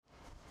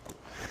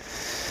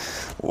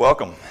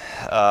Welcome.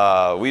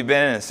 We've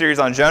been in a series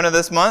on Jonah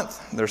this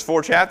month. There's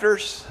 4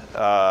 chapters.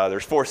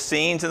 There's 4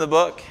 scenes in the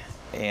book.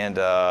 And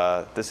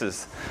this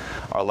is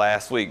our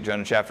last week,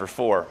 Jonah chapter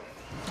 4.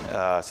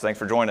 So thanks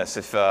for joining us.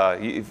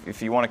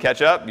 If you want to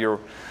catch up,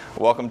 you're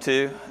welcome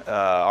to.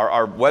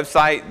 Our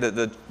website,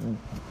 the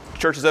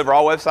Church's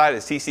Overall website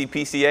is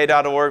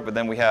tcpca.org, but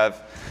then we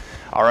have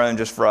our own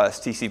just for us,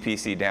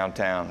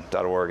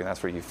 tcpcdowntown.org, and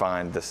that's where you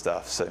find this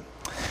stuff. So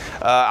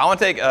I want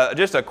to take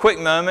just a quick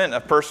moment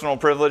of personal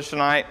privilege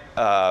tonight.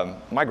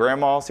 My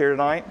grandma's here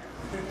tonight,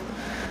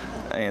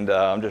 and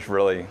I'm just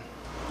really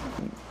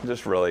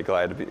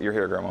glad to be. You're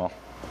here, Grandma.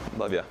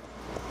 Love you.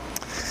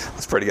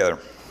 Let's pray together.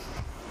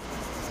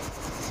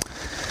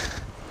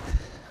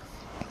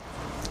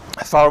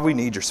 Father, we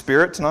need your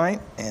Spirit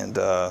tonight, and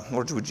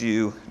Lord, would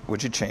you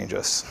change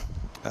us,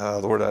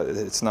 Lord?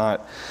 It's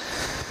not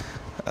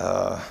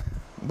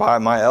by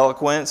my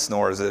eloquence,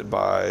 nor is it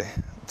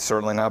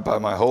certainly not by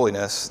my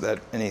holiness that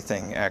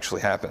anything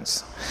actually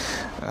happens,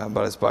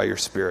 but it's by your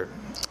Spirit.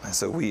 And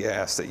so we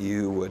ask that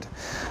you would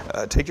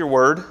take your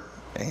word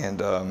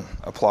and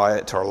apply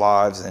it to our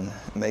lives and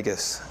make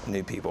us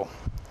new people.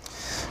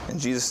 In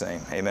Jesus'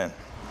 name, amen.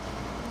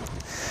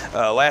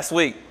 Last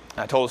week,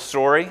 I told a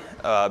story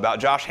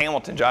about Josh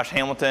Hamilton. Josh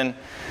Hamilton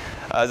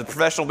is a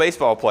professional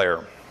baseball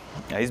player.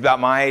 He's about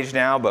my age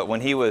now, but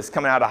when he was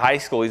coming out of high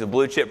school, he's a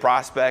blue chip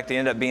prospect. He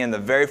ended up being the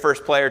very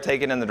first player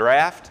taken in the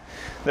draft.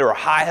 There were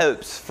high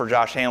hopes for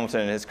Josh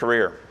Hamilton in his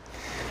career.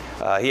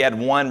 He had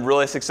one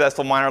really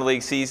successful minor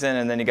league season,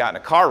 and then he got in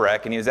a car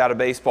wreck, and he was out of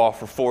baseball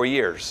for 4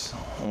 years.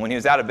 And when he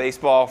was out of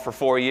baseball for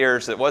 4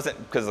 years, it wasn't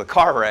because of the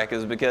car wreck, it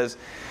was because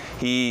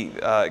he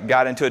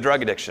got into a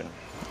drug addiction.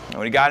 And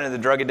when he got into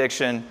the drug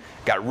addiction,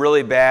 it got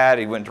really bad.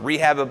 He went to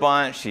rehab a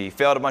bunch. He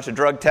failed a bunch of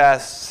drug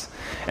tests.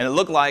 And it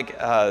looked like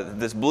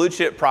this blue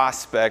chip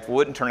prospect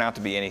wouldn't turn out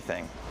to be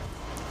anything.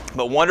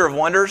 But wonder of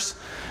wonders,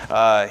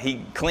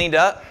 he cleaned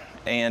up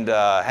and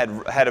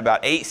had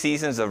about 8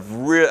 seasons of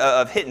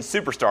hitting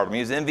superstardom. He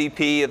was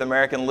MVP of the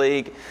American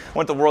League,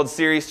 went to the World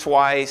Series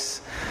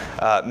twice,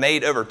 has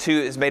made over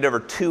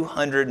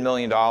 $200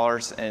 million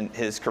in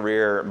his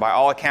career. By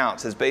all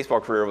accounts, his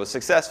baseball career was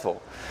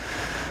successful.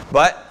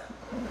 But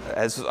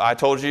as I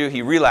told you,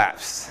 he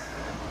relapsed,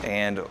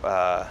 and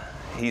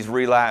he's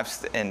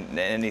relapsed,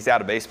 and he's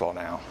out of baseball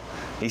now.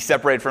 He's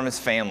separated from his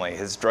family.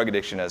 His drug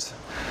addiction has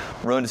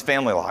ruined his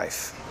family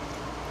life.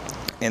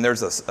 And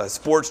there's a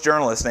sports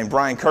journalist named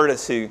Brian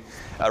Curtis who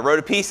wrote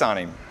a piece on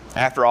him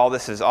after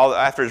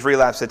after his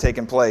relapse had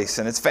taken place,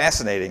 and it's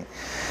fascinating.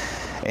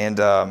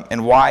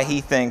 And why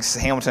he thinks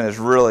Hamilton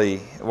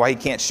why he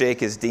can't shake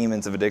his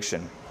demons of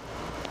addiction.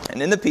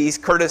 And in the piece,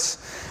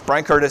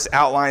 Brian Curtis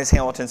outlines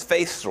Hamilton's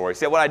faith story.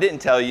 See, what I didn't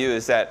tell you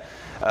is that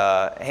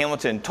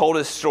Hamilton told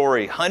his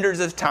story hundreds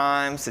of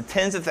times to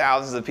tens of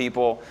thousands of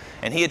people,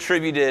 and he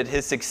attributed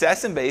his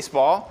success in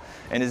baseball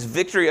and his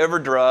victory over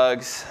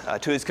drugs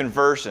to his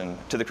conversion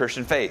to the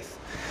Christian faith.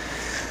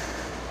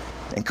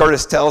 And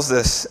Curtis tells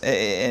this,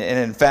 and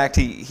in fact,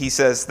 he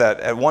says that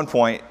at one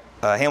point,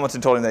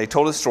 Hamilton told him that he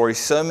told his story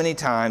so many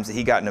times that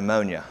he got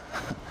pneumonia.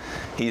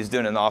 He was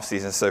doing it in the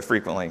off-season so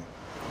frequently.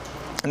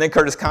 And then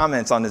Curtis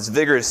comments on his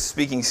vigorous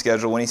speaking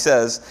schedule when he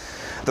says,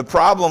 the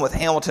problem with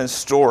Hamilton's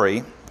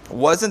story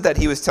wasn't that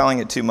he was telling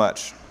it too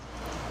much.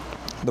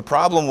 The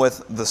problem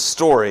with the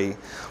story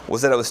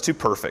was that it was too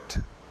perfect.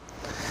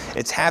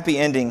 Its happy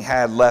ending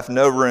had left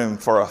no room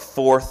for a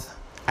 4th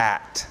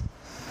act.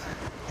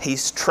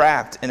 He's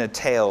trapped in a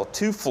tale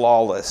too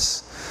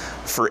flawless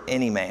for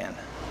any man.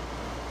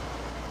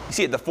 You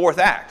see, at the 4th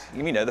act,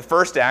 the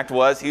first act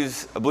was he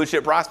was a blue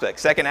chip prospect.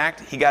 Second act,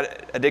 he got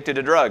addicted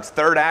to drugs.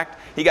 Third act,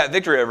 he got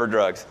victory over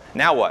drugs.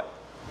 Now what?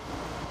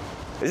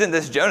 Isn't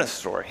this Jonah's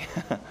story?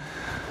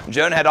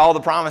 Jonah had all the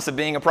promise of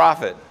being a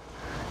prophet.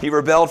 He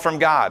rebelled from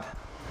God.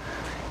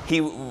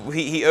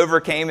 He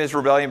overcame his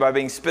rebellion by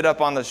being spit up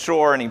on the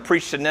shore, and he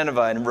preached to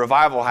Nineveh, and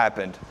revival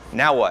happened.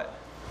 Now what?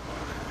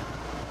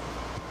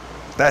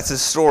 That's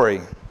his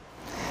story.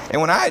 And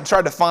when I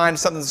tried to find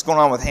something that's going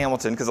on with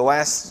Hamilton, because the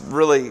last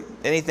really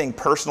anything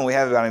personal we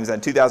have about him is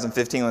in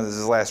 2015 when this was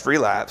his last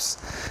relapse,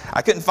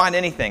 I couldn't find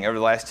anything over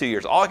the last 2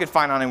 years. All I could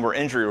find on him were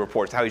injury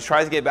reports, how he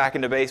tries to get back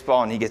into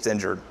baseball and he gets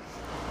injured.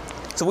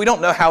 So we don't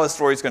know how his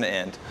story is going to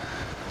end.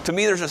 To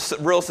me, there's a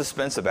real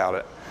suspense about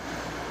it.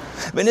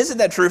 But isn't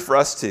that true for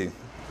us too?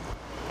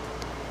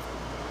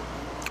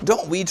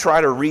 Don't we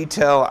try to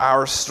retell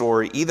our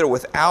story either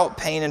without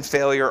pain and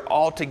failure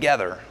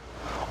altogether,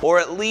 or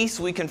at least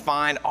we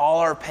confine all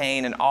our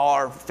pain and all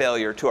our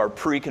failure to our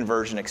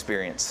pre-conversion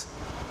experience?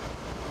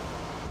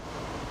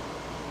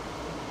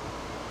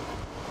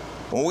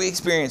 When we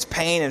experience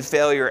pain and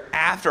failure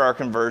after our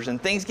conversion,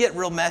 things get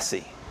real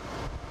messy.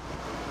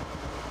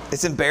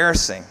 It's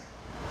embarrassing.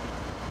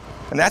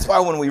 And that's why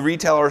when we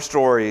retell our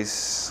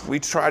stories, we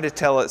try to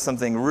tell it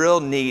something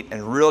real neat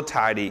and real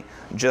tidy,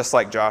 just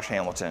like Josh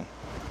Hamilton.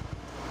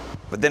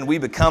 But then we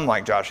become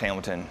like Josh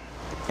Hamilton,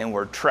 and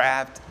we're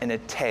trapped in a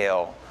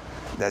tale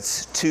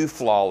that's too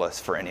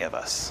flawless for any of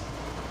us.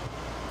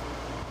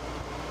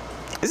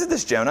 Isn't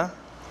this Jonah?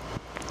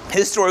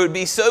 His story would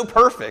be so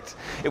perfect.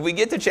 If we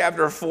get to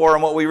chapter 4,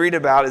 and what we read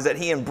about is that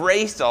he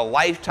embraced a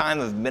lifetime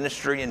of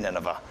ministry in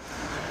Nineveh.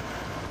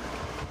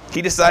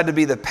 He decided to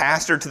be the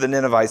pastor to the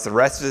Ninevites the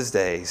rest of his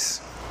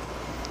days.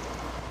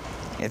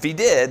 If he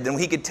did, then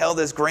he could tell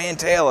this grand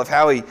tale of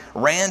how he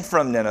ran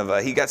from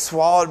Nineveh. He got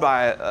swallowed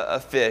by a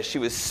fish. He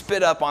was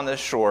spit up on the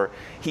shore.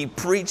 He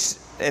preached,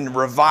 and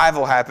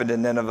revival happened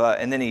in Nineveh,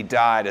 and then he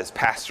died as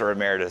pastor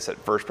emeritus at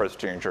First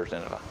Presbyterian Church,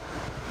 Nineveh.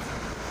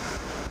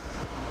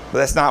 But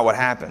that's not what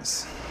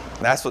happens.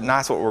 That's what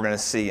we're going to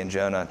see in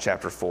Jonah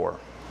chapter 4.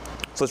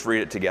 So let's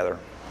read it together.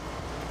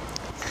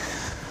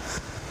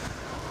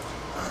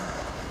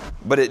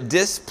 But it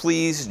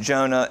displeased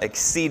Jonah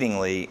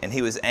exceedingly, and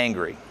he was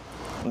angry.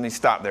 Let me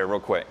stop there real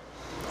quick.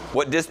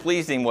 What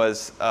displeased him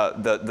was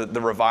the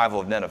revival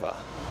of Nineveh.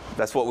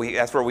 That's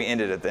where we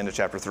ended at the end of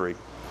chapter 3.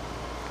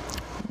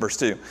 Verse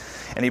 2.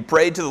 And he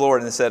prayed to the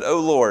Lord and said, O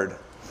Lord,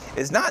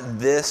 is not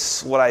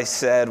this what I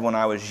said when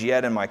I was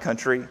yet in my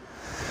country?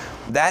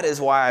 That is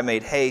why I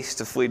made haste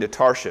to flee to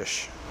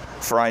Tarshish,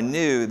 for I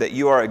knew that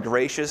you are a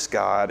gracious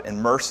God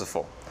and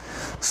merciful,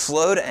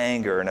 slow to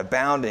anger and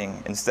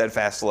abounding in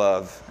steadfast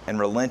love and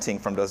relenting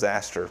from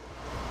disaster.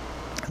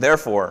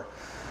 Therefore,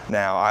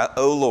 now,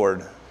 O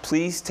Lord,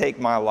 please take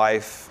my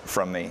life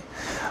from me,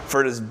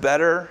 for it is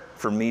better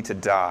for me to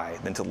die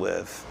than to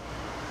live.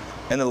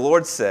 And the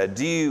Lord said,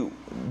 Do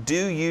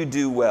you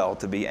do well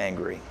to be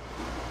angry?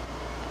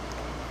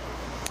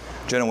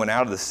 Jonah went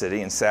out of the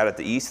city and sat at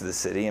the east of the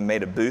city and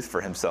made a booth for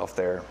himself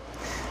there.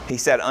 He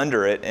sat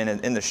under it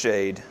in the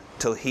shade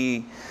till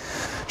he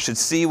should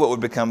see what would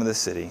become of the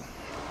city.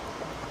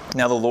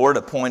 Now the Lord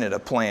appointed a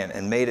plant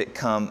and made it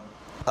come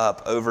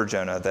up over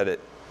Jonah that it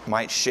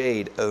might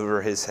shade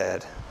over his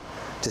head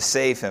to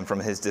save him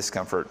from his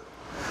discomfort.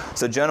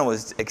 So Jonah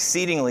was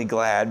exceedingly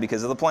glad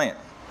because of the plant.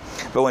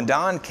 But when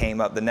dawn came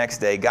up the next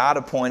day, God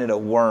appointed a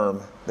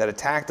worm that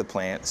attacked the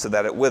plant so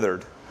that it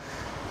withered.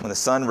 When the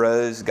sun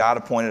rose, God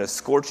appointed a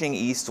scorching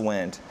east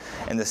wind,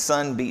 and the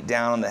sun beat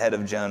down on the head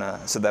of Jonah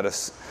so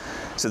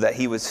that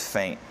he was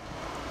faint.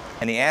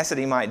 And he asked that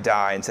he might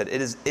die and said,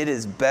 It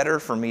is better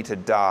for me to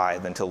die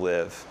than to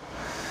live.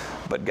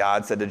 But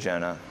God said to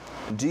Jonah,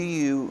 Do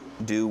you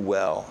do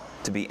well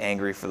to be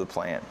angry for the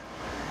plant?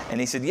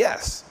 And he said,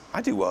 Yes,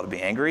 I do well to be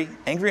angry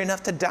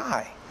enough to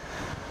die.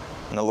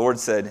 And the Lord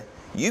said,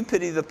 You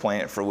pity the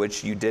plant for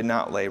which you did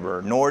not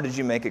labor, nor did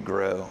you make it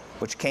grow,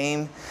 which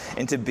came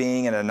into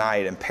being in a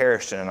night and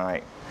perished in a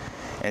night.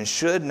 And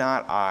should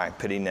not I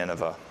pity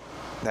Nineveh,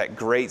 that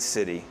great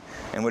city,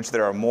 in which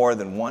there are more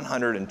than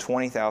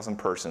 120,000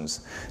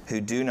 persons who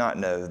do not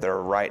know their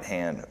right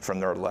hand from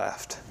their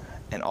left,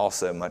 and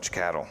also much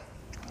cattle?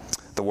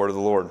 The word of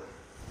the Lord.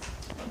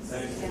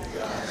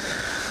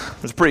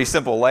 There's a pretty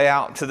simple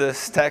layout to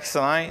this text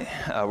tonight.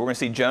 We're going to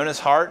see Jonah's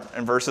heart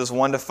in verses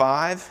 1 to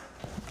 5,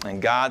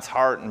 and God's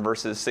heart in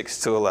verses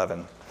 6 to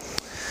 11.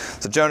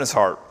 So Jonah's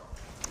heart.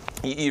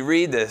 You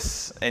read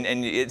this, and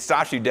it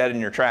stops you dead in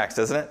your tracks,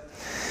 doesn't it?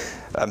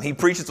 He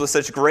preaches with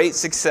such great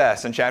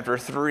success in chapter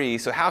 3,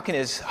 so how can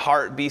his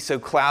heart be so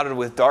clouded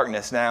with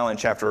darkness now in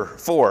chapter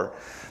 4?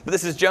 But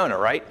this is Jonah,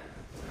 right?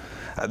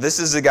 This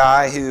is a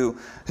guy who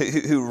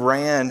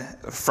ran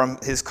from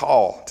his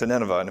call to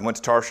Nineveh and went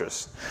to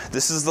Tarshish.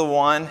 This is the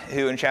one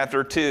who in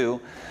chapter 2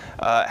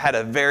 had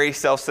a very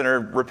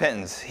self-centered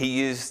repentance. He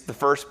used the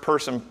first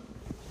person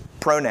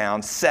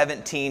pronoun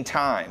 17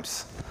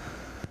 times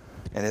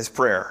in his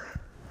prayer.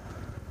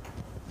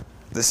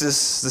 This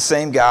is the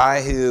same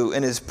guy who,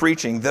 in his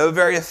preaching, though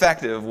very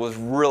effective, was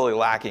really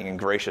lacking in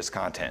gracious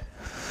content.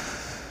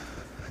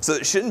 So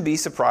it shouldn't be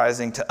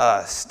surprising to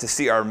us to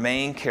see our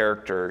main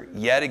character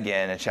yet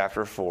again in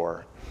chapter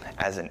 4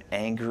 as an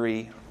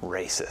angry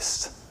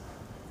racist.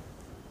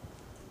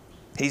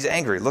 He's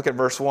angry. Look at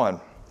verse 1.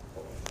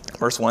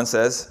 Verse 1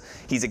 says,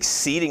 he's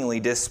exceedingly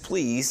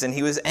displeased and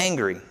he was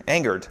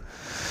angered.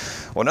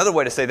 Well, another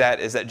way to say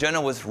that is that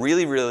Jonah was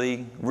really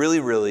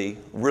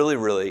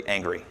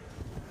angry.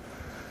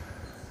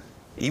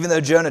 Even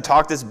though Jonah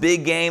talked this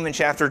big game in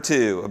chapter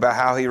 2 about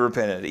how he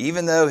repented,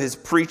 even though his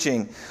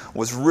preaching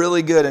was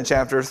really good in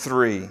chapter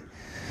 3,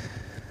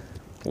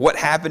 what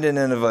happened in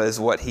Nineveh is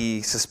what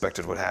he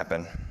suspected would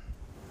happen.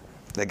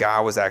 The guy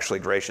was actually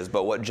gracious.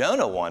 But what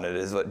Jonah wanted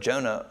is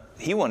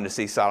he wanted to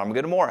see Sodom and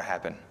Gomorrah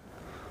happen.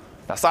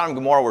 Now, Sodom and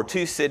Gomorrah were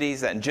two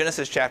cities that in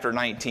Genesis chapter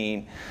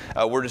 19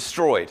 were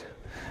destroyed.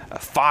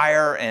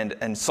 Fire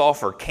and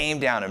sulfur came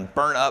down and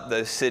burnt up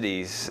those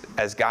cities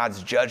as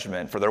God's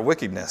judgment for their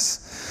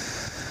wickedness.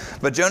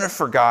 But Jonah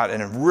forgot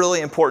in a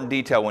really important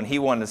detail when he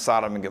wanted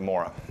Sodom and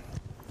Gomorrah.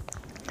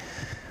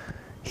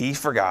 He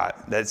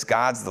forgot that it's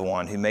God's the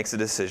one who makes a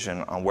decision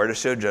on where to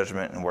show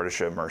judgment and where to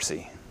show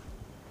mercy.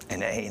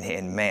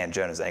 And man,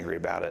 Jonah's angry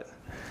about it.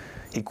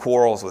 He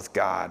quarrels with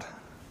God.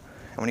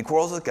 And when he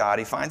quarrels with God,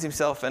 he finds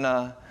himself in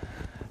a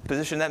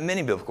position that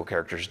many biblical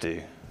characters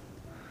do.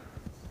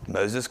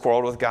 Moses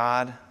quarreled with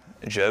God.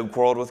 Job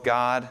quarreled with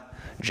God.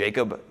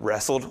 Jacob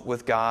wrestled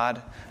with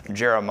God.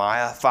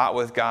 Jeremiah fought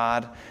with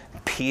God.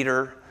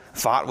 Peter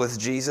fought with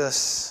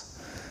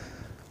Jesus.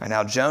 And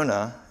now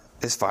Jonah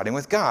is fighting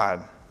with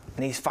God.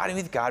 And he's fighting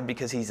with God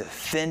because he's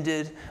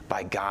offended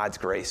by God's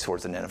grace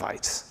towards the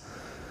Ninevites.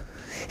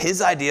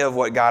 His idea of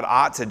what God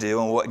ought to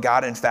do and what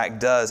God in fact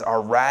does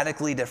are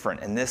radically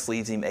different, and this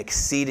leaves him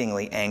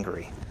exceedingly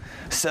angry.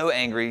 So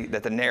angry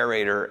that the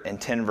narrator in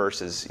 10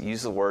 verses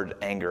used the word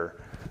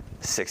anger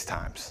 6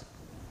 times.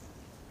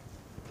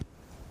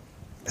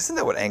 Isn't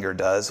that what anger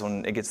does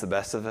when it gets the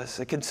best of us?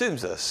 It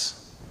consumes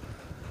us.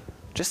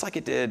 Just like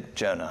it did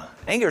Jonah.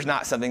 Anger is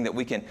not something that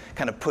we can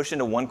kind of push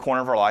into one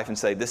corner of our life and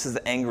say, this is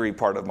the angry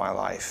part of my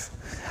life.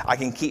 I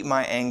can keep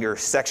my anger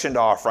sectioned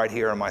off right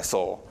here in my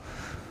soul.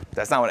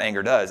 That's not what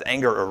anger does.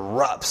 Anger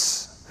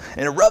erupts.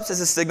 And erupts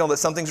as a signal that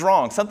something's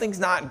wrong. Something's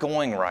not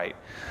going right.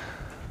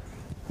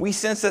 We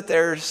sense that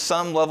there's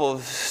some level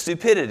of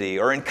stupidity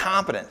or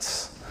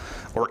incompetence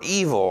or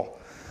evil.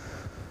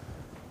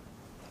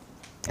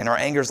 And our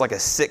anger is like a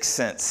sixth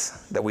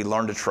sense that we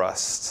learn to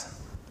trust.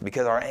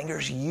 Because our anger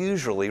is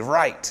usually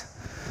right.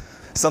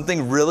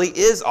 Something really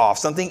is off.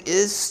 Something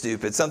is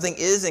stupid. Something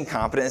is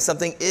incompetent. And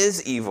something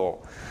is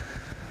evil.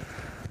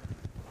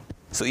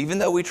 So even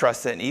though we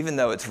trust it and even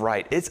though it's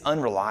right, it's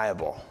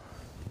unreliable.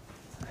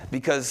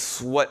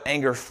 Because what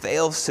anger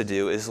fails to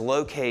do is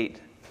locate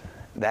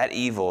that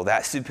evil,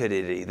 that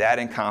stupidity, that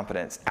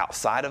incompetence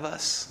outside of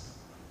us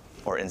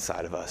or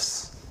inside of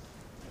us.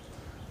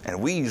 And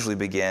we usually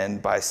begin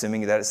by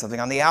assuming that it's something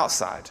on the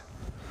outside.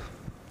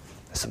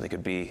 Something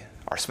could be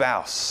our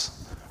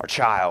spouse, our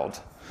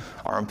child,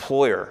 our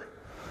employer,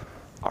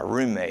 our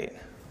roommate,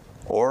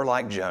 or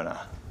like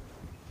Jonah,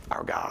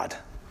 our God.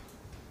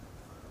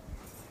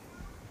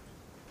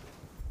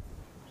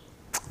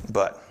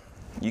 But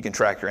you can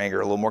track your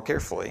anger a little more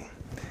carefully.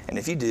 And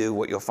if you do,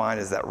 what you'll find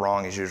is that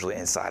wrong is usually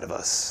inside of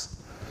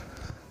us.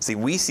 See,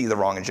 we see the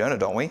wrong in Jonah,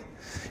 don't we?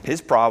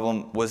 His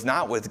problem was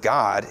not with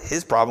God.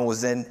 His problem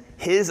was in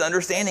his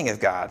understanding of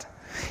God.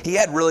 He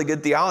had really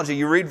good theology.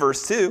 You read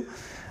verse 2,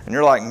 and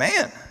you're like,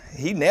 man,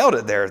 he nailed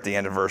it there at the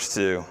end of verse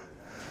 2.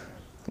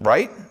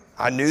 Right?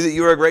 I knew that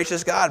you were a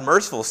gracious God,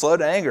 merciful, slow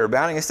to anger,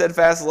 abounding in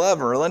steadfast love,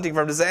 and relenting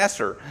from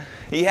disaster.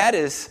 He had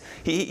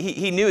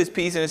he knew his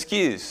P's and his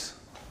Q's.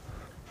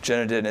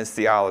 Jonah did in his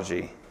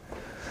theology.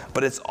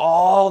 But it's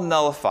all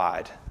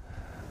nullified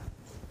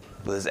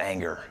with his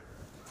anger.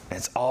 And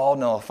it's all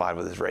nullified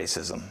with his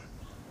racism.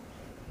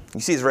 You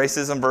see his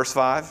racism, verse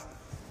 5?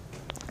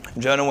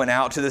 Jonah went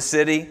out to the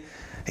city.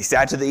 He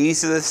sat to the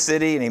east of the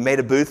city, and he made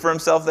a booth for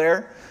himself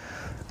there.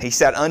 He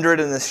sat under it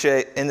in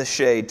the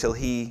shade so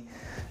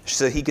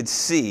he could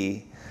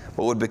see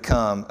what would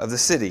become of the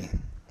city.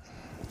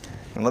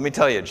 And let me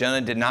tell you, Jonah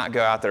did not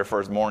go out there for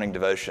his morning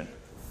devotion.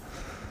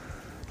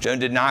 Jonah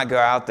did not go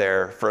out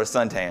there for a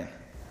suntan.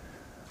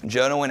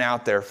 Jonah went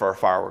out there for a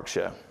fireworks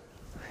show.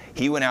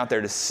 He went out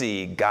there to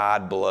see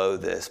God blow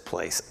this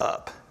place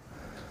up.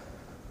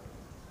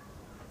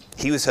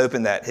 He was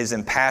hoping that his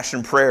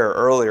impassioned prayer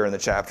earlier in the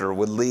chapter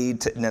would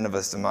lead to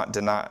Nineveh's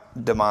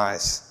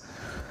demise.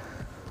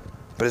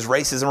 But his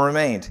racism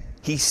remained.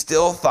 He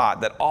still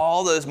thought that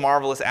all those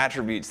marvelous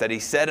attributes that he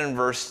said in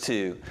verse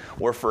 2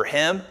 were for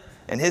him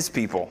and his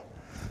people.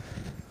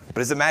 But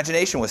his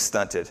imagination was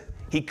stunted.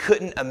 He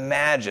couldn't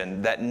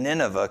imagine that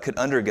Nineveh could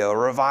undergo a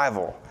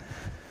revival.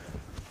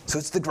 So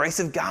it's the grace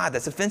of God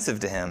that's offensive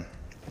to him.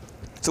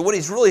 So what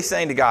he's really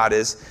saying to God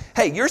is,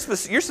 hey, you're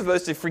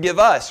supposed to forgive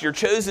us, your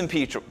chosen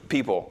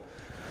people.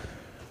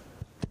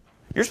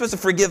 You're supposed to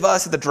forgive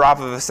us at the drop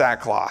of a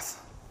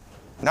sackcloth,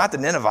 not the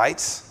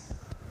Ninevites.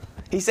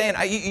 He's saying,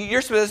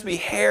 you're supposed to be a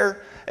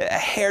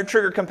hair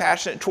trigger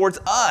compassionate towards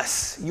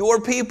us,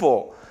 your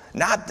people,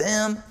 not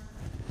them.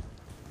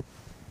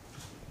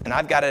 And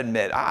I've got to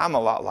admit, I'm a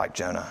lot like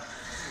Jonah.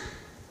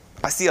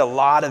 I see a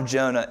lot of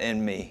Jonah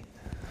in me.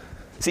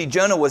 See,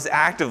 Jonah was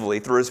actively,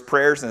 through his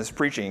prayers and his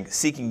preaching,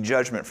 seeking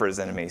judgment for his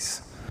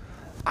enemies.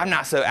 I'm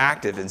not so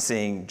active in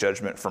seeing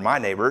judgment for my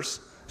neighbors,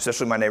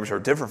 especially my neighbors who are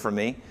different from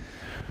me.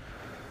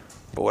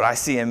 But what I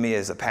see in me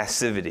is a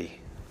passivity.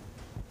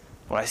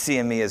 What I see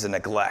in me is a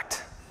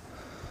neglect,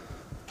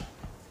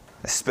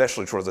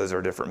 especially towards those who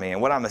are different from me.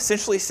 And what I'm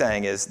essentially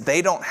saying is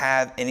they don't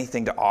have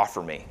anything to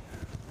offer me,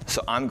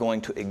 so I'm going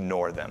to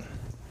ignore them.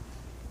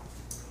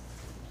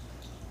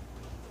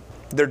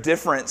 Their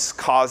difference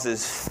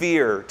causes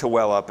fear to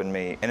well up in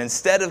me. And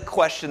instead of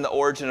question the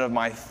origin of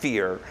my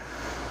fear,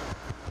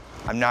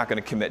 I'm not going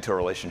to commit to a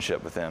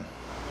relationship with them.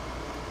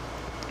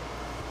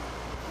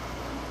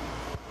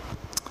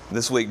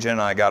 This week, Jen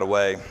and I got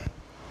away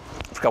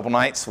for a couple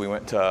nights. We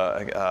went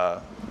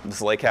to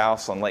this lake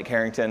house on Lake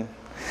Harrington.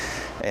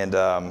 And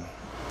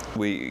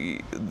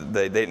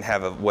they didn't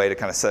have a way to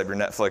kind of set up your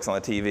Netflix on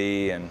the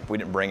TV. And we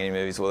didn't bring any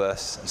movies with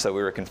us. So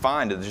we were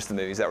confined to just the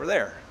movies that were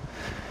there.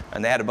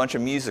 And they had a bunch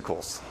of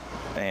musicals,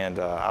 and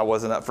I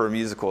wasn't up for a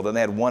musical. Then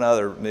they had one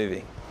other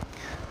movie,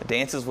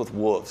 Dances with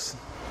Wolves.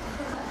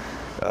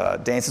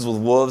 Dances with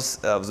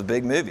Wolves was a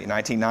big movie.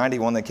 1990,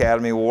 won the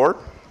Academy Award.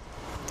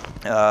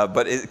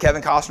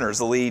 Kevin Costner is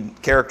the lead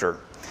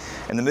character.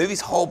 And the movie's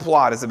whole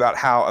plot is about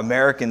how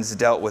Americans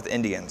dealt with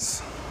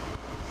Indians.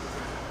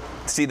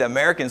 See, the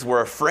Americans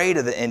were afraid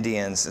of the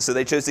Indians, so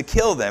they chose to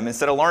kill them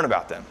instead of learn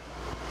about them.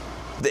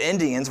 The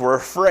Indians were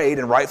afraid,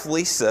 and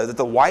rightfully so, that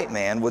the white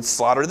man would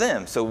slaughter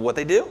them. So what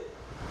they do?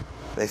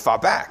 They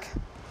fought back.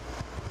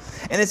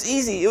 And it's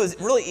easy, it was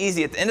really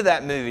easy at the end of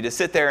that movie to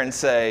sit there and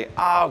say,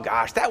 oh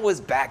gosh, that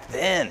was back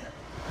then.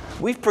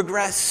 We've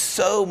progressed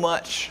so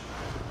much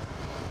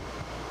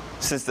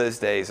since those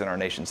days in our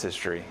nation's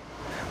history.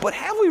 But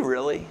have we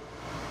really?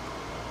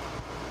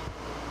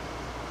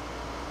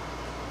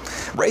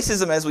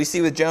 Racism, as we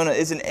see with Jonah,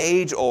 is an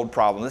age-old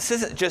problem. This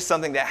isn't just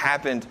something that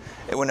happened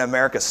when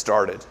America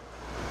started.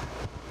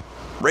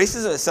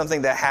 Racism is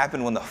something that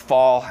happened when the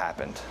fall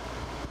happened.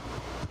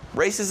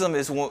 Racism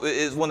is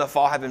when the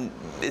fall happened,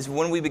 is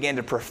when we began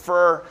to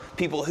prefer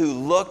people who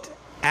looked,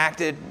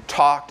 acted,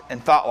 talked,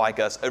 and thought like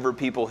us over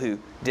people who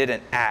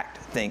didn't act,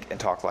 think, and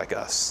talk like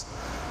us.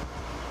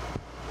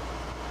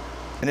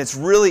 And it's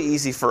really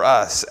easy for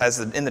us,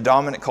 in the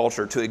dominant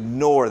culture, to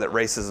ignore that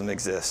racism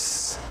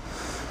exists.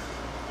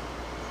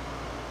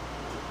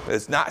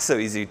 It's not so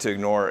easy to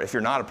ignore if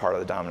you're not a part of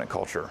the dominant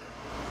culture.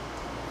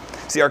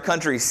 See, our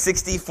country is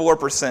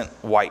 64%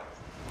 white.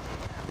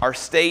 Our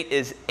state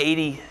is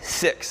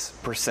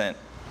 86%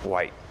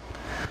 white.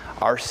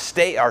 Our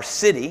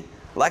city,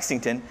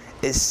 Lexington,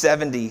 is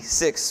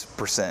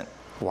 76%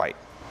 white.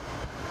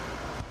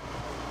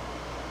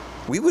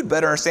 We would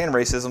better understand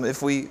racism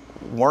if we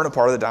weren't a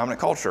part of the dominant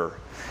culture.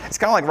 It's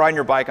kind of like riding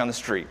your bike on the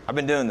street. I've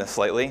been doing this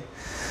lately.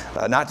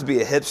 Not to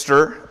be a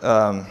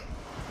hipster,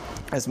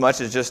 as much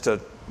as just to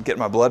get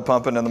my blood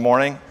pumping in the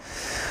morning.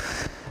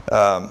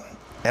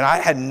 And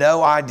I had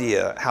no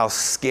idea how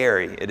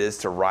scary it is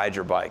to ride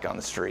your bike on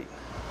the street.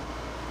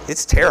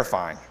 It's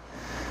terrifying.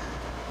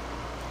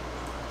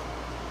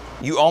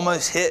 You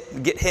almost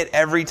get hit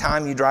every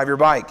time you drive your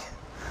bike.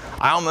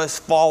 I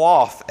almost fall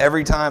off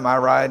every time I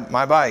ride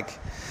my bike.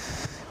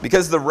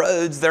 Because the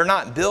roads, they're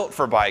not built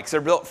for bikes,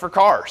 they're built for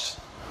cars.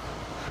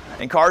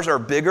 And cars are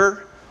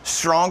bigger,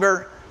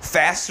 stronger,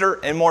 faster,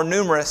 and more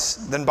numerous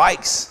than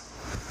bikes.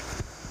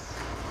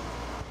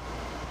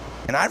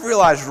 And I've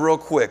realized real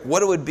quick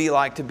what it would be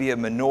like to be a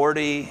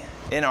minority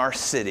in our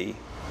city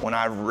when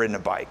I've ridden a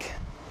bike.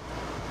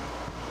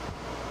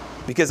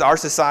 Because our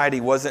society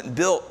wasn't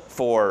built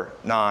for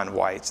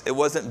non-whites. It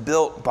wasn't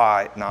built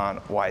by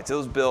non-whites. It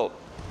was built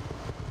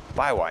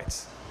by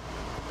whites.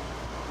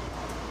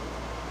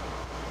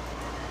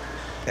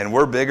 And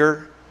we're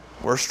bigger,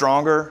 we're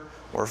stronger,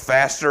 we're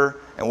faster,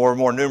 and we're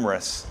more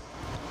numerous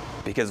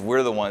because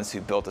we're the ones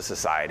who built a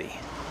society.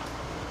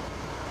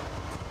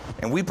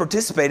 And we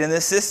participate in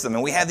this system,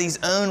 and we have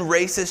these own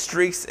racist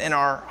streaks in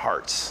our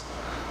hearts.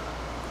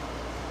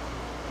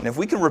 And if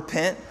we can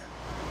repent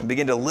and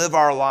begin to live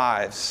our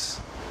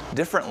lives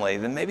differently,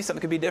 then maybe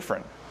something could be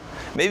different.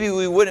 Maybe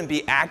we wouldn't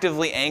be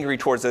actively angry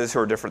towards those who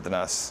are different than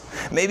us.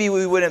 Maybe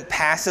we wouldn't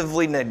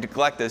passively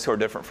neglect those who are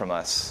different from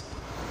us.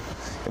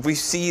 If we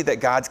see that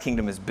God's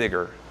kingdom is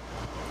bigger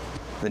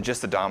than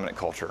just the dominant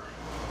culture.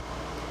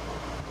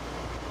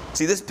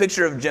 See, this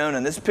picture of Jonah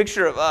and this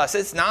picture of us,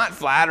 it's not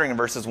flattering in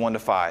verses 1 to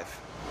 5.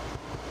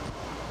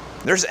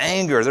 There's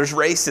anger, there's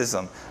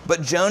racism.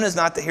 But Jonah's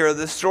not the hero of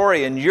this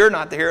story, and you're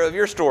not the hero of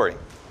your story.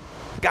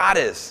 God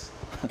is.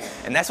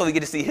 And that's why we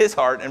get to see his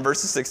heart in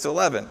verses 6 to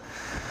 11.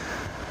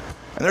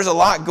 And there's a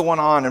lot going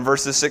on in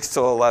verses 6 to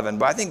 11.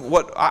 But I think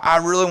what I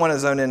really want to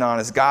zone in on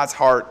is God's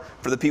heart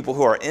for the people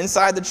who are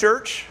inside the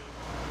church,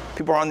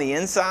 people who are on the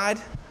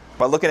inside,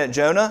 by looking at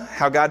Jonah,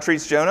 how God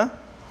treats Jonah.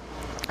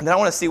 And then I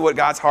want to see what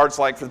God's heart's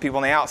like for the people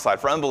on the outside,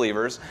 for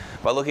unbelievers,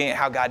 by looking at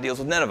how God deals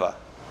with Nineveh.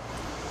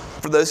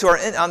 For those who are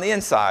on the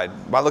inside,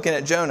 by looking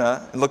at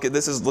Jonah, and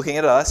this is looking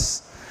at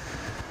us,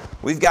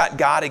 we've got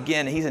God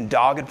again. He's in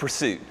dogged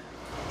pursuit.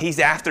 He's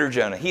after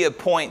Jonah. He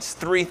appoints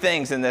 3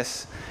 things in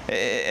this,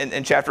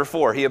 in chapter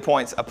 4. He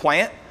appoints a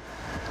plant,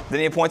 then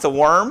he appoints a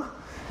worm,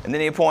 and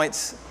then he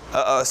appoints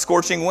a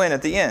scorching wind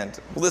at the end.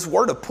 Well, this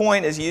word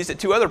appoint is used at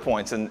 2 other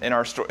points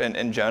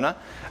in Jonah.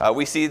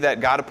 We see that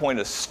God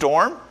appointed a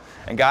storm,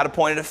 and God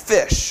appointed a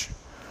fish.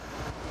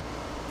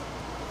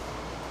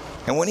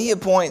 And when he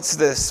appoints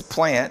this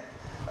plant,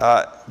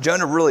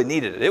 Jonah really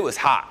needed it. It was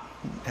hot.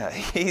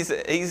 He's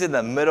in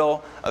the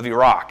middle of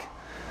Iraq.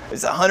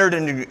 It's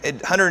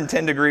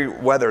 110 degree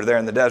weather there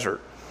in the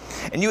desert.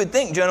 And you would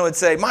think Jonah would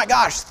say, my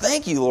gosh,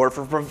 thank you, Lord,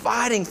 for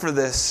providing for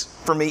this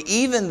for me,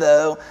 even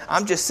though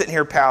I'm just sitting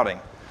here pouting.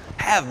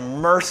 Have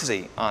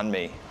mercy on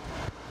me.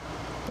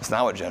 That's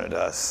not what Jonah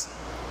does.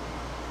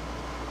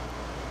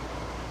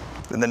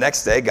 Then the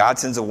next day, God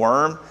sends a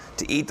worm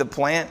to eat the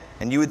plant.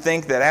 And you would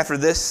think that after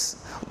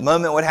this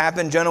moment would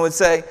happen, Jonah would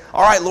say,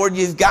 all right, Lord,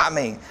 you've got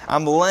me.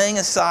 I'm laying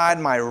aside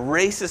my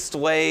racist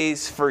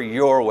ways for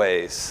your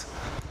ways.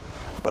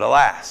 But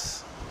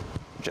alas,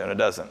 Jonah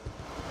doesn't.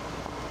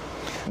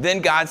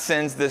 Then God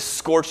sends this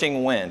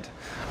scorching wind.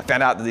 I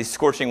found out that these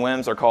scorching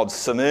winds are called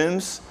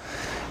samums.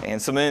 And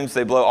samums,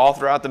 they blow all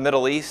throughout the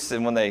Middle East.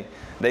 And when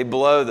they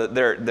blow,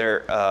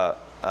 the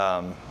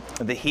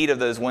heat of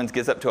those winds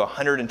gets up to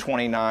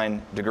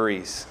 129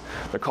 degrees.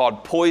 They're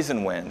called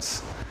poison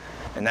winds,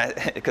 and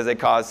that because they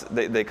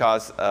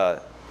cause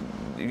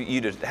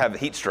you to have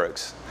heat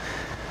strokes.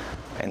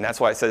 And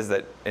that's why it says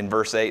that in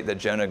verse 8 that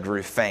Jonah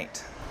grew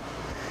faint.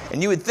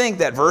 And you would think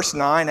that verse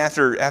 9,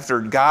 after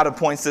God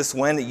appoints this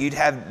wind, that you'd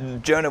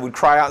have Jonah would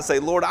cry out and say,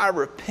 Lord, I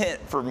repent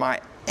for my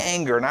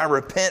anger, and I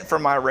repent for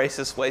my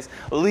racist ways.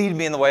 Lead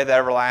me in the way of the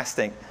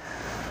everlasting.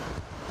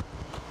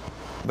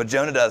 But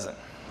Jonah doesn't.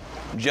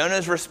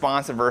 Jonah's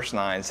response in verse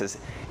 9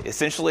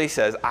 essentially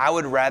says, I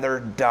would rather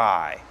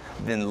die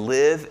than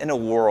live in a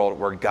world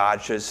where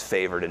God shows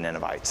favor to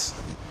Ninevites.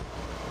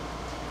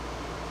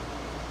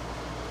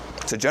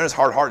 So Jonah's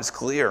hard heart is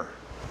clear,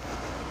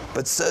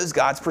 but so is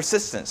God's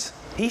persistence.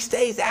 He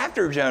stays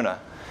after Jonah.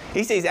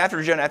 He stays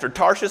after Jonah after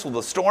Tarshish with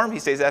the storm. He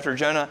stays after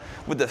Jonah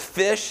with the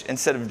fish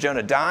instead of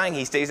Jonah dying.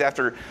 He stays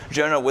after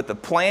Jonah with the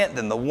plant,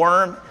 then the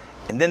worm,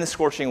 and then the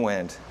scorching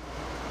wind.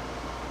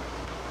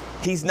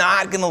 He's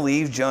not going to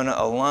leave Jonah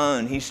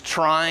alone. He's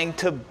trying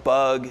to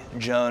bug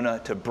Jonah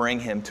to bring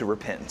him to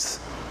repentance.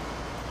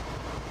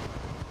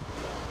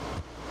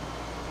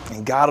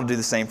 And God will do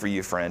the same for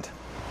you, friend.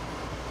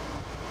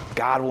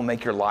 God will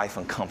make your life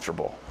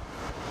uncomfortable.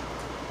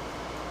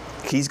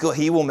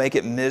 He will make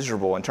it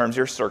miserable in terms of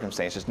your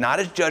circumstances, not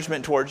as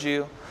judgment towards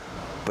you,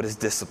 but as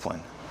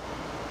discipline.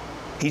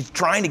 He's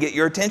trying to get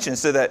your attention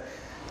so that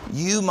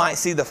you might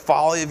see the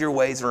folly of your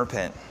ways and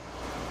repent.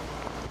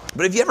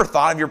 But have you ever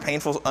thought of your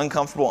painful,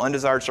 uncomfortable,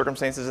 undesired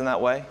circumstances in that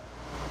way?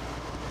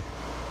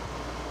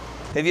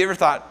 Have you ever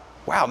thought,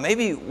 wow,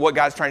 maybe what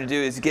God's trying to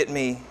do is get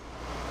me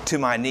to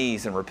my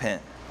knees and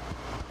repent?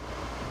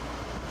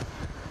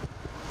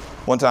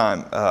 One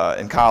time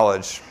in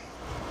college,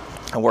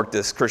 I worked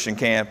this Christian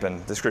camp,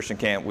 and this Christian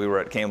camp, we were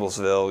at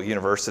Campbellsville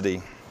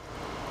University,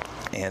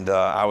 and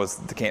I was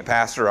the camp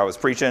pastor. I was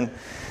preaching,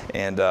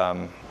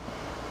 and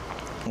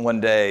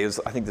one day,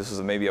 I think this was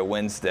maybe a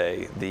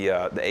Wednesday,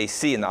 the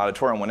AC in the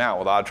auditorium went out.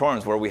 Well, the auditorium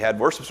is where we had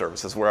worship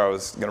services, where I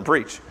was going to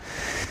preach.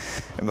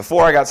 And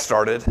before I got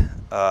started,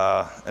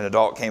 an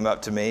adult came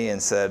up to me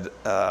and said,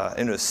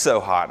 and it was so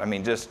hot, I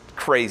mean, just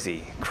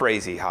crazy,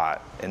 crazy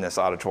hot in this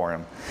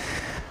auditorium.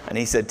 And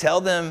he said, tell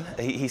them,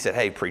 he said,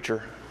 hey,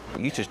 preacher,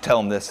 you should tell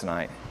them this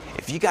tonight.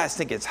 If you guys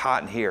think it's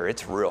hot in here,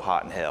 it's real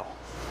hot in hell.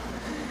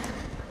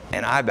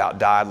 And I about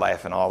died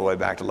laughing all the way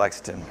back to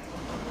Lexington.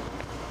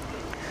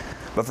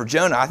 But for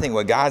Jonah, I think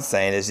what God's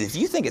saying is, if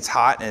you think it's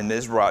hot and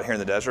miserable out here in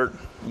the desert,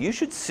 you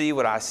should see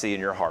what I see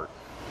in your heart.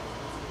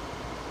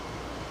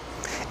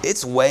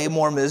 It's way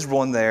more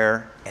miserable in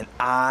there, and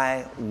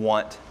I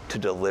want to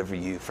deliver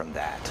you from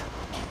that.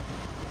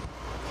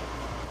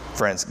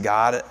 Friends,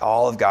 God,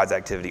 all of God's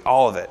activity,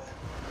 all of it,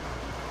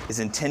 is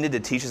intended to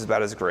teach us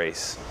about His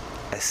grace,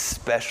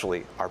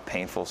 especially our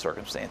painful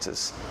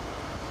circumstances.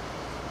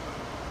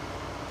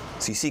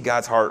 So you see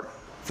God's heart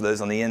for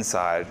those on the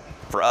inside,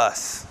 for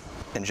us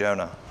and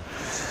Jonah.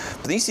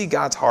 But then you see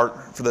God's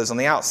heart for those on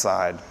the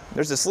outside.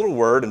 There's this little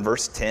word in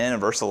verse 10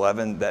 and verse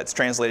 11 that's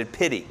translated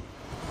pity.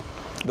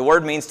 The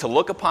word means to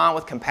look upon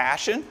with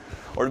compassion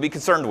or to be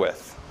concerned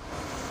with.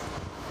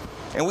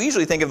 And we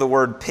usually think of the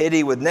word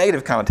pity with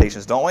negative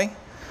connotations, don't we?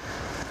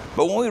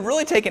 But when we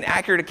really take an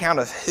accurate account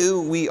of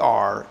who we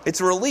are,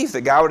 it's a relief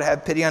that God would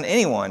have pity on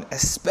anyone,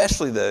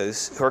 especially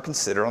those who are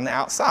considered on the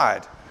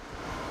outside.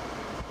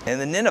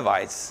 And the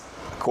Ninevites,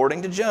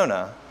 according to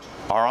Jonah,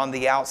 are on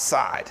the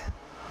outside.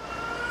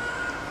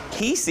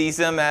 He sees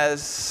them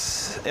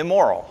as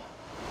immoral.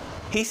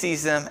 He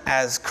sees them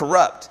as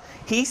corrupt.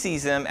 He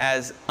sees them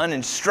as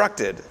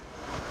uninstructed.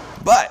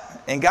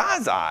 But in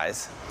God's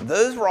eyes,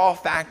 those were all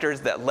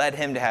factors that led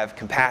him to have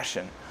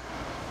compassion.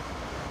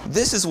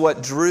 This is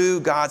what drew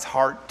God's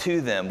heart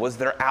to them, was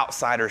their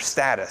outsider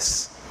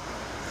status.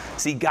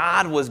 See,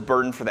 God was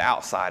burdened for the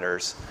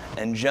outsiders,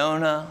 and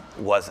Jonah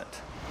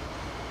wasn't.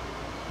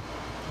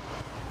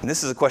 And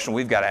this is a question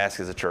we've got to ask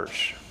as a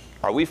church.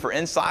 Are we for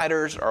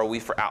insiders or are we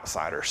for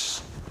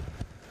outsiders?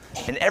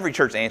 And every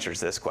church answers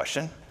this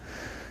question.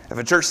 If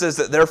a church says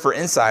that they're for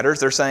insiders,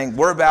 they're saying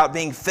we're about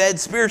being fed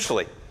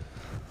spiritually.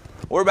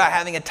 We're about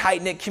having a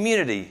tight-knit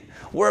community.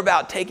 We're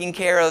about taking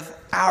care of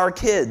our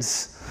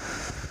kids.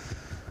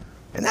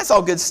 And that's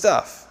all good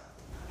stuff.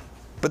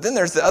 But then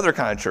there's the other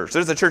kind of church.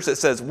 There's a church that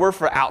says we're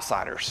for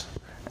outsiders.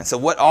 And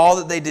so all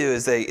that they do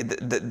is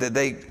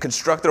they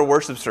construct their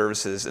worship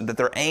services and that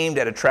they're aimed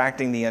at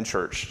attracting the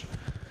unchurched.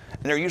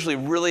 And they're usually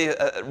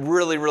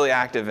really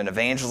active in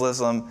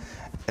evangelism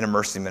and a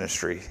mercy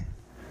ministry.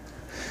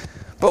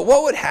 But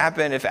what would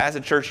happen if as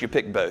a church you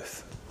picked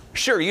both?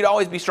 Sure, you'd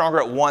always be stronger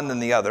at one than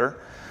the other.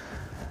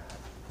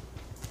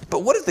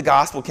 But what if the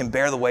gospel can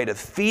bear the weight of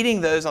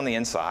feeding those on the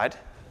inside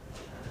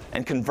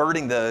and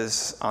converting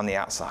those on the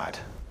outside?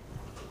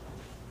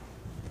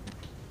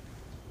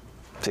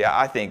 See,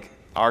 I think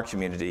our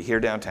community here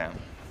downtown,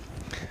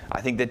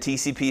 I think that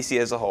TCPC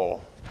as a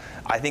whole,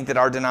 I think that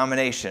our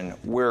denomination,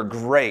 we're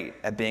great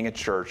at being a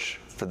church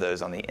for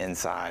those on the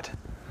inside.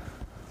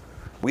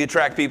 We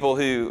attract people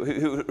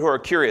who are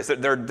curious.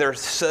 They're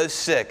so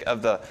sick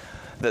of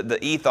the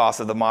ethos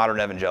of the modern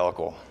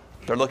evangelical.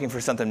 They're looking for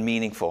something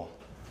meaningful,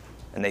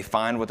 and they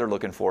find what they're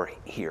looking for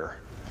here.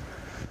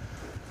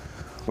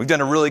 We've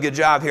done a really good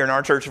job here in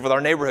our church with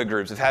our neighborhood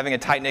groups of having a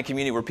tight-knit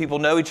community where people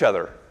know each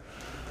other.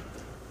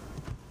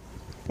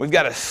 We've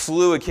got a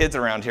slew of kids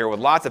around here with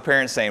lots of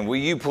parents saying, will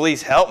you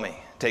please help me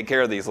take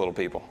care of these little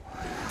people?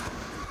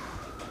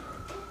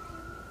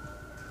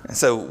 And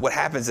so what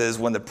happens is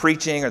when the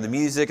preaching or the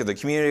music or the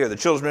community or the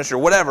children's ministry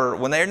or whatever,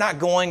 when they're not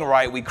going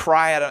right, we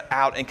cry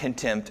out in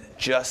contempt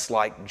just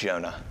like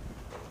Jonah.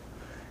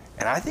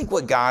 And I think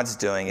what God's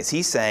doing is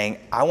he's saying,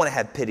 I want to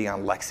have pity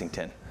on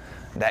Lexington,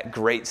 that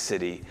great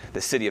city,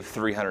 the city of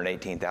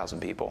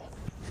 318,000 people.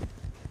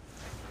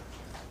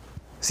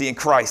 See, in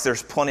Christ,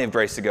 there's plenty of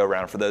grace to go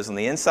around for those on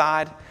the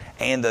inside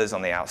and those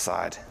on the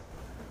outside.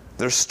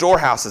 There's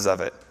storehouses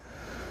of it.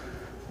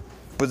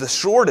 But the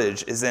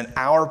shortage is in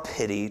our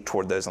pity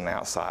toward those on the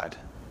outside,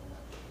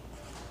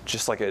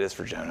 just like it is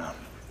for Jonah.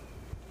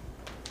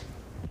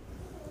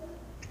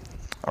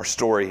 Our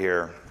story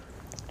here,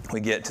 we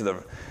get to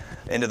the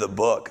end of the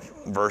book,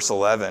 verse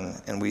 11,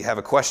 and we have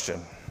a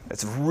question.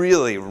 It's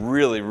really,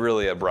 really,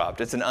 really abrupt.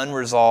 It's an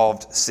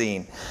unresolved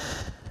scene.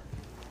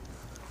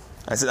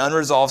 It's an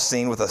unresolved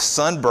scene with a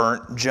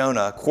sunburnt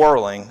Jonah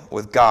quarreling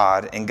with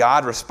God and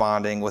God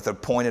responding with a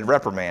pointed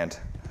reprimand.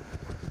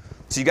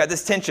 So you got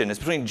this tension. It's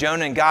between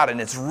Jonah and God, and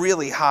it's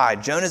really high.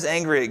 Jonah's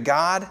angry at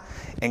God,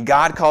 and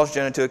God calls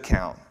Jonah to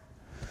account.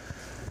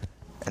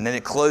 And then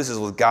it closes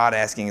with God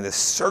asking this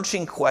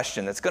searching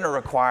question that's going to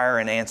require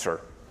an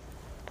answer.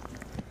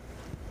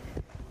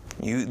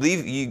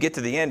 You get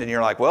to the end, and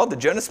you're like, well, did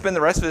Jonah spend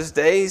the rest of his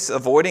days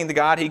avoiding the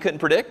God he couldn't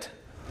predict?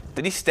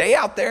 Did he stay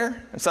out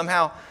there and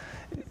somehow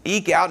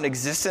eke out an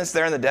existence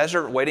there in the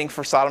desert waiting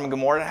for Sodom and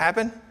Gomorrah to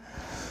happen?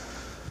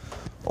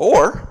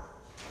 Or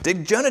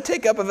did Jonah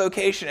take up a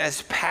vocation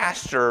as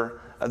pastor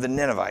of the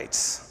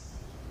Ninevites?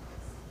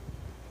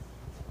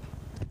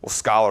 Well,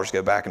 scholars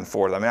go back and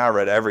forth. I mean, I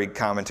read every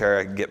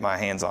commentary I could get my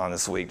hands on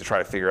this week to try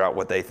to figure out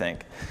what they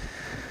think.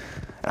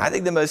 And I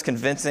think the most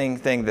convincing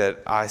thing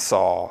that I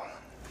saw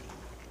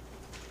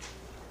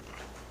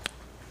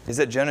is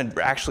that Jonah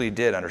actually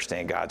did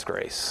understand God's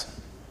grace.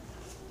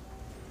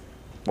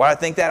 Why do I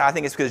think that? I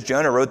think it's because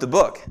Jonah wrote the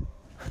book.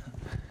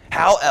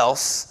 How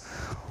else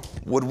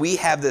would we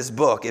have this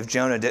book if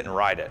Jonah didn't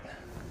write it?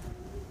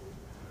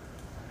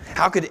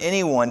 How could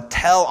anyone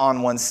tell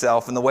on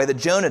oneself in the way that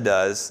Jonah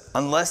does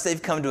unless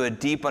they've come to a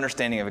deep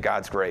understanding of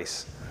God's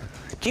grace?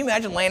 Can you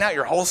imagine laying out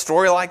your whole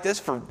story like this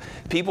for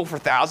people for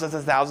thousands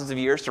and thousands of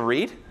years to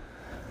read?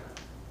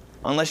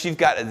 Unless you've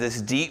got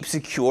this deep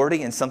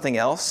security in something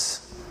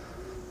else?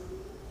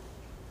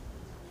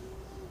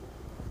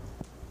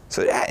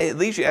 So it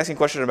leaves you asking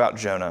questions about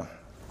Jonah.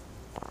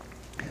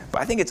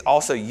 But I think it's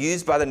also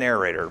used by the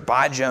narrator,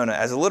 by Jonah,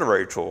 as a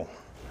literary tool.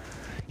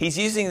 He's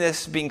using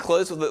this, being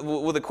closed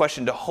with a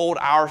question, to hold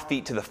our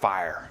feet to the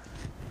fire.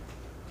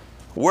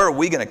 Where are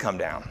we going to come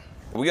down?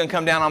 Are we going to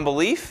come down on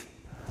belief?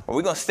 Are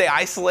we going to stay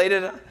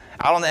isolated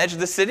out on the edge of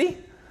the city?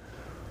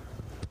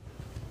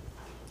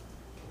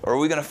 Or are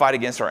we going to fight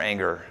against our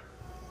anger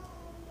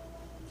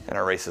and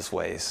our racist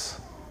ways?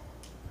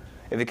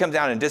 If it comes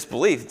down in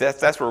disbelief,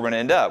 that's where we're going to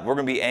end up. We're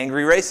going to be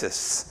angry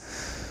racists.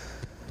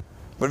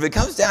 But if it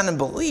comes down in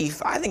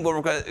belief, I think what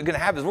we're going to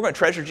happen is we're going to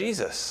treasure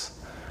Jesus.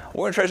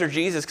 We're going to treasure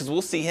Jesus because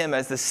we'll see him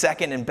as the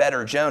second and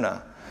better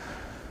Jonah.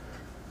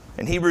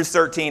 In Hebrews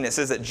 13, it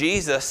says that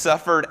Jesus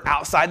suffered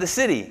outside the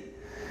city.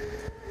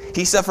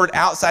 He suffered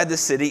outside the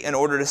city in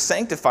order to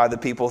sanctify the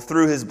people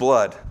through his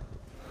blood.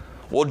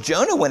 Well,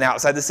 Jonah went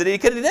outside the city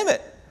to condemn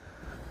it,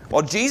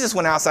 while Jesus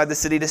went outside the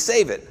city to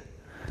save it.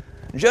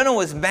 Jonah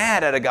was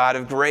mad at a God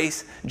of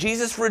grace.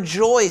 Jesus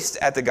rejoiced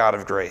at the God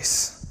of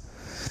grace.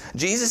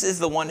 Jesus is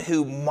the one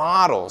who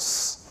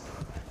models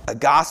a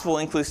gospel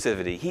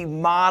inclusivity. He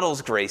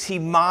models grace. He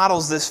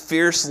models this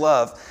fierce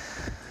love.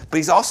 But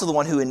he's also the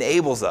one who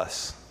enables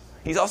us.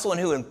 He's also the one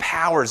who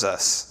empowers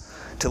us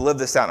to live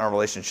this out in our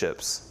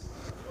relationships.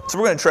 So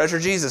we're going to treasure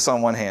Jesus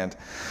on one hand.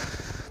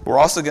 We're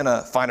also going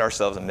to find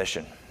ourselves a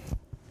mission.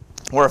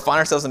 We're going to find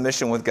ourselves a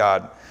mission with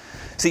God.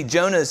 See,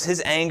 Jonah's,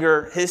 his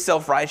anger, his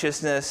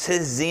self-righteousness,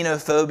 his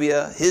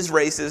xenophobia, his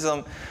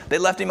racism, they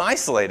left him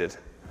isolated.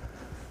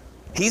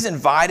 He's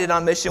invited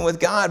on mission with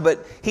God,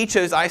 but he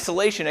chose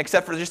isolation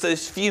except for just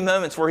those few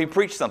moments where he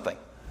preached something.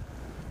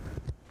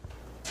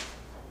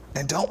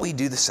 And don't we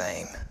do the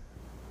same?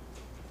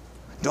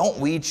 Don't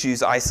we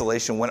choose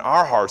isolation when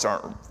our hearts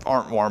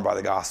aren't warmed by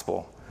the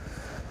gospel?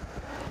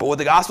 But what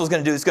the gospel is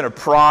going to do is going to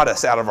prod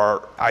us out of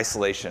our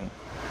isolation.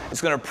 It's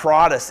going to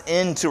prod us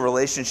into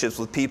relationships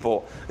with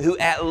people who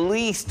at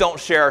least don't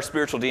share our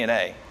spiritual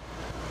DNA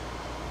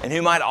and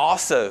who might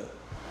also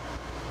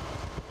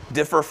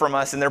differ from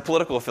us in their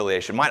political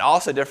affiliation, might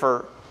also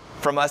differ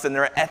from us in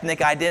their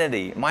ethnic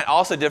identity, might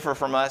also differ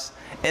from us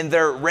in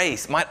their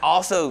race, might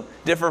also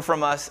differ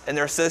from us in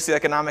their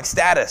socioeconomic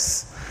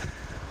status.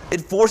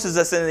 It forces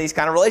us into these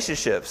kind of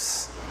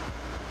relationships.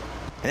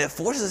 And it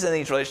forces us into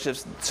these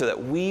relationships so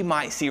that we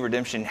might see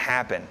redemption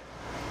happen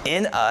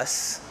in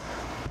us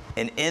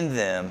and in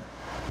them,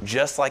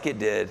 just like it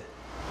did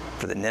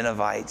for the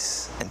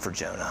Ninevites and for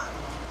Jonah.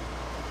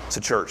 So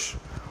church,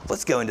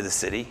 let's go into the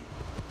city.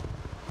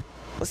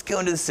 Let's go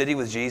into the city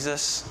with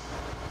Jesus.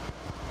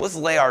 Let's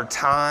lay our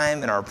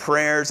time and our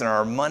prayers and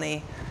our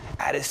money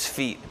at his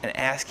feet and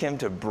ask him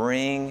to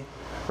bring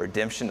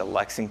redemption to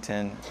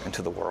Lexington and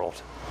to the world.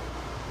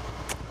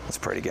 Let's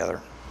pray together.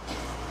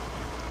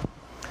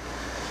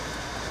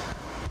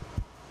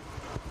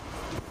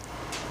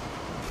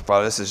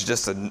 Father, this is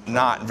just a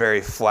not very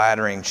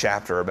flattering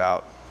chapter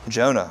about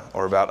Jonah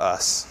or about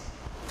us.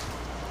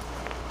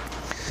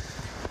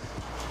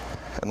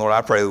 And Lord,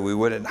 I pray that we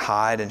wouldn't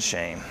hide in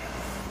shame,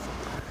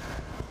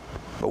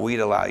 but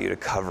we'd allow you to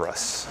cover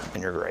us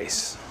in your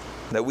grace.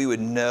 That we would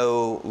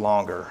no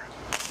longer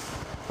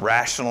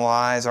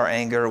rationalize our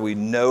anger. We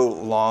no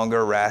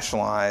longer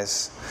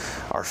rationalize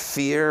our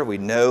fear. We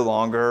no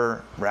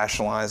longer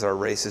rationalize our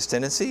racist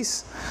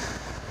tendencies.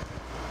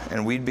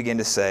 And we'd begin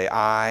to say,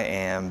 I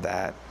am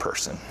that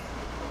person.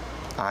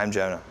 I'm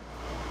Jonah.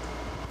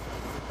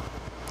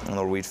 And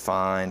Lord, we'd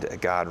find a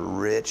God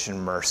rich in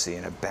mercy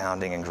and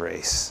abounding in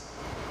grace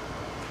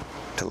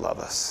to love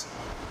us.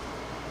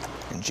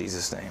 In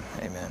Jesus' name,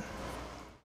 amen.